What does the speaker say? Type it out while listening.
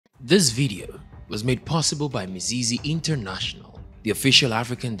This video was made possible by Mizizi International, the official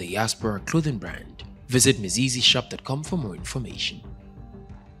African diaspora clothing brand. Visit mizizishop.com for more information.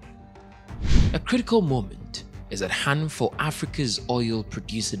 A critical moment is at hand for Africa's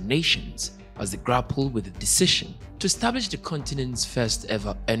oil-producing nations as they grapple with the decision to establish the continent's first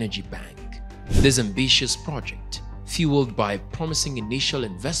ever energy bank. This ambitious project, fueled by a promising initial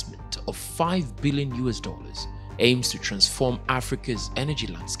investment of $5 billion, aims to transform Africa's energy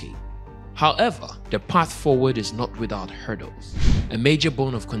landscape. However, the path forward is not without hurdles. A major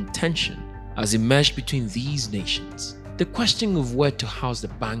bone of contention has emerged between these nations: the question of where to house the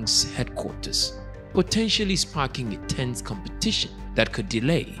bank's headquarters, potentially sparking a tense competition that could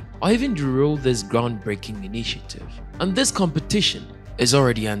delay or even derail this groundbreaking initiative. And this competition is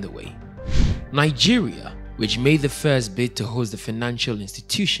already underway. Nigeria, which made the first bid to host the financial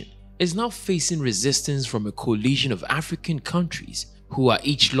institution, is now facing resistance from a coalition of African countries who are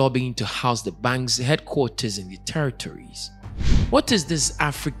each lobbying to house the bank's headquarters in the territories. What is this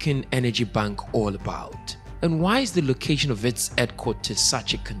African Energy Bank all about? And why is the location of its headquarters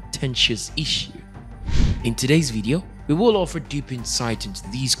such a contentious issue? In today's video, we will offer deep insight into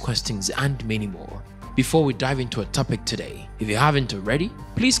these questions and many more. Before we dive into our topic today, if you haven't already,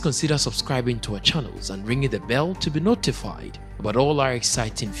 please consider subscribing to our channels and ringing the bell to be notified about all our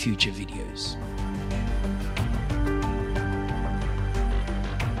exciting future videos.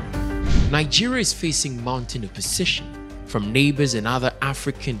 Nigeria is facing mounting opposition from neighbors and other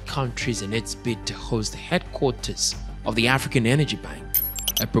African countries in its bid to host the headquarters of the African Energy Bank,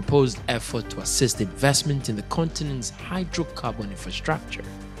 a proposed effort to assist investment in the continent's hydrocarbon infrastructure.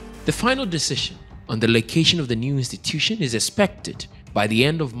 The final decision on the location of the new institution is expected by the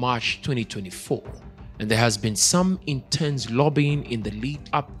end of March 2024, and there has been some intense lobbying in the lead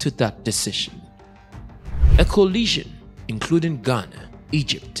up to that decision. A coalition including Ghana,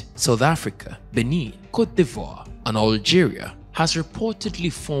 Egypt, South Africa, Benin, Cote d'Ivoire, and Algeria has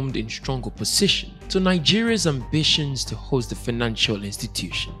reportedly formed in strong opposition to Nigeria's ambitions to host the financial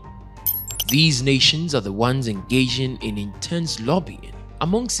institution. These nations are the ones engaging in intense lobbying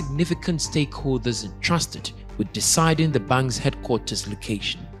among significant stakeholders entrusted with deciding the bank's headquarters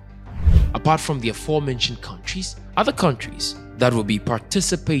location. Apart from the aforementioned countries, other countries that will be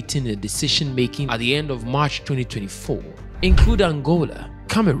participating in decision-making at the end of March 2024 include Angola,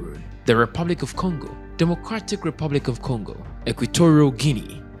 Cameroon, the Republic of Congo, Democratic Republic of Congo, Equatorial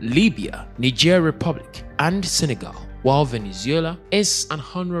Guinea, Libya, Niger Republic and Senegal, while Venezuela is an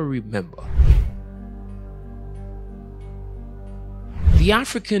honorary member. The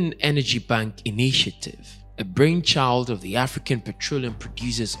African Energy Bank Initiative, a brainchild of the African Petroleum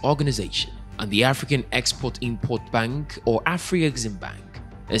Producers Organization and the African Export-Import Bank or Afreximbank,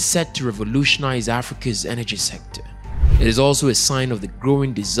 is set to revolutionize Africa's energy sector. It is also a sign of the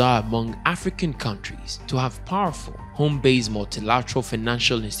growing desire among African countries to have powerful, home-based multilateral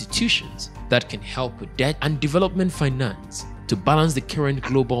financial institutions that can help with debt and development finance to balance the current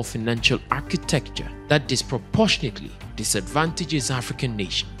global financial architecture that disproportionately disadvantages African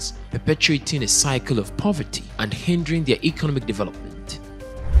nations, perpetuating a cycle of poverty and hindering their economic development.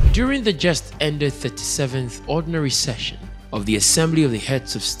 During the just ended 37th Ordinary Session of the Assembly of the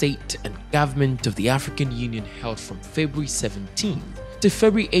Heads of State and Government of the African Union held from February 17 to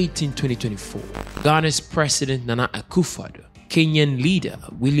February 18, 2024, Ghana's President Nana Akufo-Addo, Kenyan leader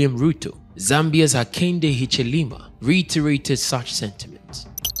William Ruto, Zambia's Hakainde Hichilema reiterated such sentiments.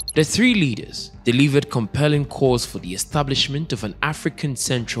 The three leaders delivered compelling calls for the establishment of an African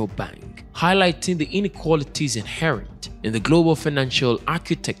central bank, highlighting the inequalities inherent in the global financial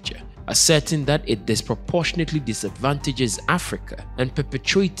architecture, asserting that it disproportionately disadvantages Africa and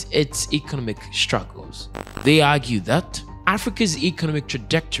perpetuates its economic struggles. They argue that Africa's economic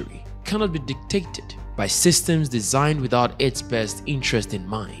trajectory cannot be dictated by systems designed without its best interest in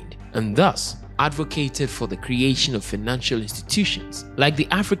mind, and thus advocated for the creation of financial institutions like the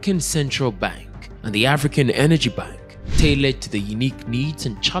African Central Bank and the African Energy Bank, tailored to the unique needs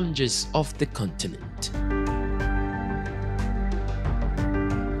and challenges of the continent.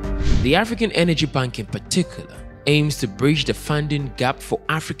 The African Energy Bank in particular aims to bridge the funding gap for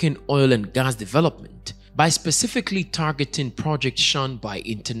African oil and gas development by specifically targeting projects shunned by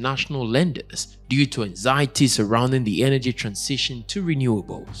international lenders due to anxiety surrounding the energy transition to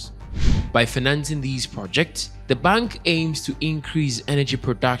renewables. By financing these projects, the bank aims to increase energy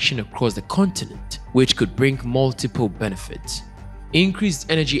production across the continent, which could bring multiple benefits. Increased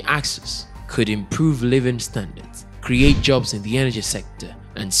energy access could improve living standards, create jobs in the energy sector,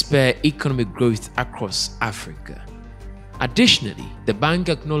 and spur economic growth across Africa. Additionally, the bank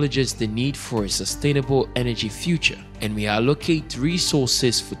acknowledges the need for a sustainable energy future and may allocate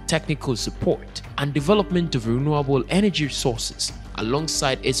resources for technical support and development of renewable energy sources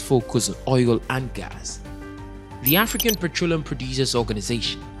alongside its focus on oil and gas. The African Petroleum Producers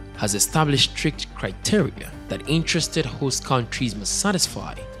Organization has established strict criteria that interested host countries must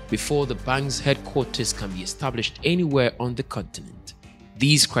satisfy before the bank's headquarters can be established anywhere on the continent.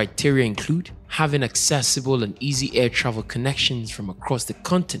 These criteria include having accessible and easy air travel connections from across the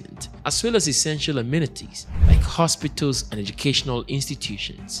continent, as well as essential amenities like hospitals and educational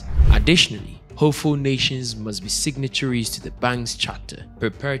institutions. Additionally, hopeful nations must be signatories to the bank's charter,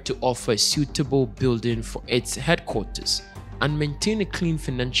 prepared to offer a suitable building for its headquarters, and maintain a clean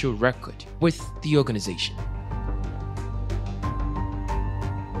financial record with the organization.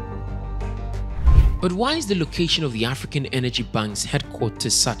 But why is the location of the African Energy Bank's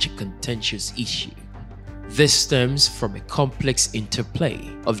headquarters such a contentious issue? This stems from a complex interplay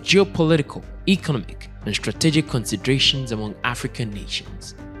of geopolitical, economic, and strategic considerations among African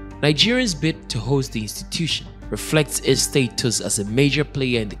nations. Nigeria's bid to host the institution reflects its status as a major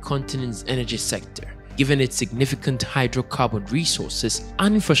player in the continent's energy sector, given its significant hydrocarbon resources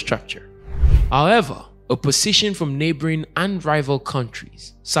and infrastructure. However, opposition from neighboring and rival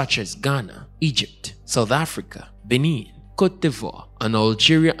countries such as Ghana, Egypt, South Africa, Benin, Cote d'Ivoire, and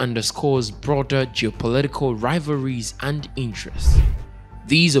Algeria underscores broader geopolitical rivalries and interests.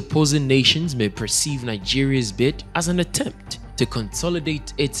 These opposing nations may perceive Nigeria's bid as an attempt to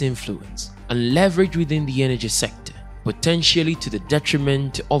consolidate its influence and leverage within the energy sector, potentially to the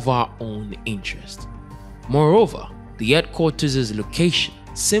detriment of our own interest. Moreover, the headquarters' location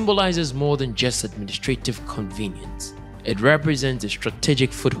symbolizes more than just administrative convenience. It represents a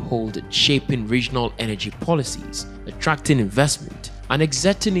strategic foothold in shaping regional energy policies, attracting investment, and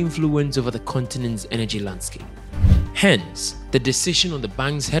exerting influence over the continent's energy landscape. Hence, the decision on the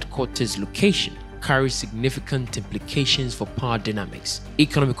bank's headquarters location carries significant implications for power dynamics,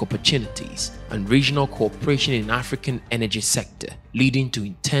 economic opportunities, and regional cooperation in African energy sector, leading to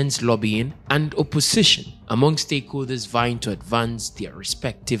intense lobbying and opposition among stakeholders vying to advance their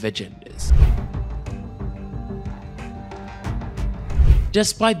respective agendas.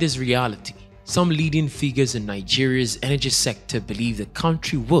 Despite this reality, some leading figures in Nigeria's energy sector believe the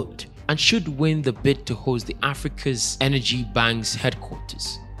country would and should win the bid to host the Africa's Energy Bank's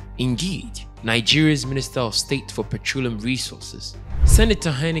headquarters. Indeed, Nigeria's Minister of State for Petroleum Resources,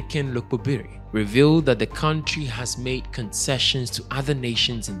 Senator Heineken Lokpobiri, revealed that the country has made concessions to other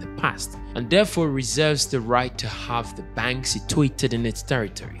nations in the past and therefore reserves the right to have the bank situated in its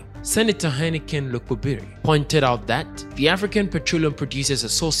territory. Senator Heineken Lokpobiri pointed out that the African Petroleum Producers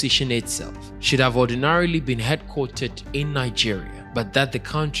Association itself should have ordinarily been headquartered in Nigeria, but that the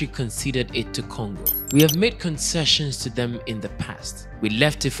country conceded it to Congo. We have made concessions to them in the past. We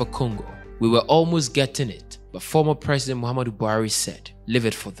left it for Congo. We were almost getting it, but former President Muhammadu Buhari said, leave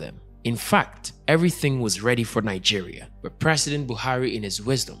it for them. In fact, everything was ready for Nigeria, but President Buhari in his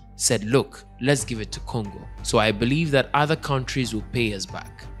wisdom said, look, let's give it to Congo. So I believe that other countries will pay us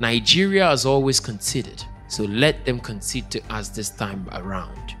back. Nigeria has always conceded, so let them concede to us this time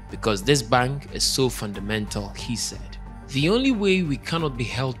around, because this bank is so fundamental, he said. The only way we cannot be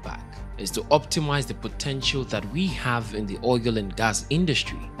held back is to optimize the potential that we have in the oil and gas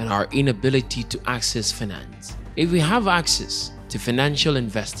industry and our inability to access finance. If we have access to financial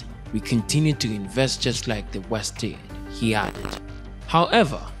investing, we continue to invest just like the West did, he added.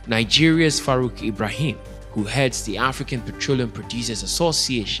 However, Nigeria's Farouk Ibrahim, who heads the African Petroleum Producers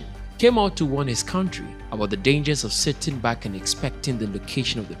Association, came out to warn his country about the dangers of sitting back and expecting the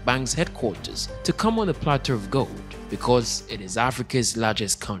location of the bank's headquarters to come on a platter of gold, because it is Africa's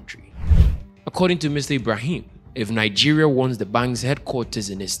largest country. According to Mr. Ibrahim, if Nigeria wants the bank's headquarters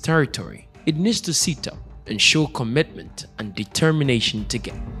in its territory, it needs to sit up and show commitment and determination to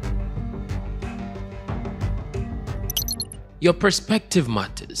get. Your perspective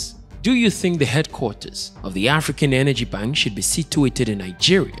matters. Do you think the headquarters of the African Energy Bank should be situated in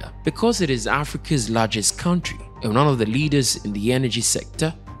Nigeria because it is Africa's largest country and one of the leaders in the energy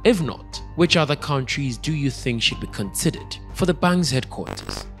sector? If not, which other countries do you think should be considered for the bank's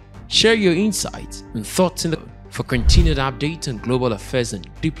headquarters? Share your insights and thoughts in the comments. For continued updates on global affairs and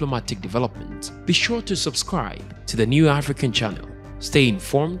diplomatic developments, be sure to subscribe to the New African channel. Stay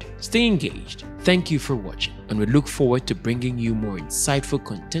informed, stay engaged. Thank you for watching, and we look forward to bringing you more insightful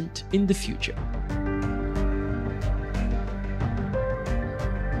content in the future.